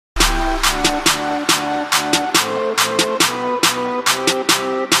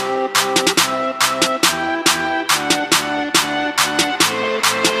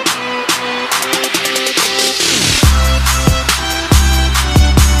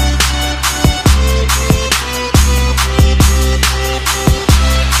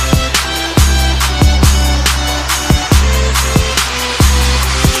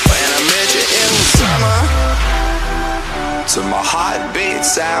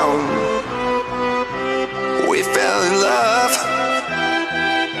sound. We fell in love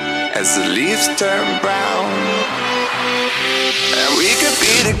as the leaves turn brown. And we could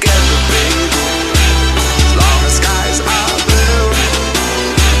be together, baby, as long as skies are blue.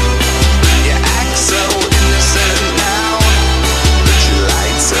 You act so innocent now, but you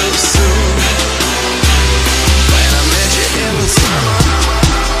lied so soon. When I met you in the summer,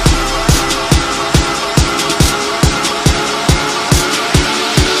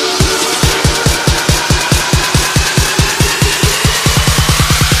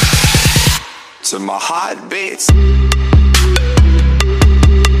 to my heartbeats.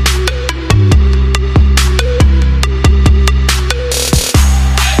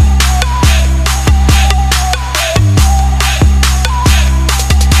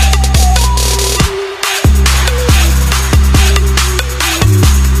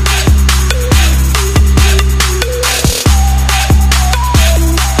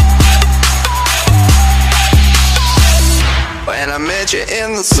 When I met you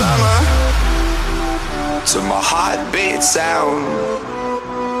in the summer, to my heartbeat sound,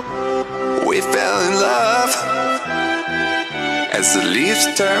 we fell in love as the leaves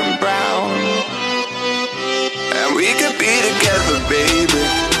turn brown. And we could be together, baby,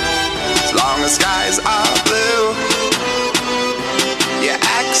 as long as skies are blue. You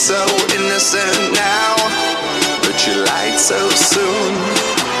act so innocent now, but you lied so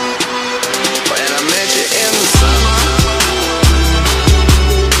soon.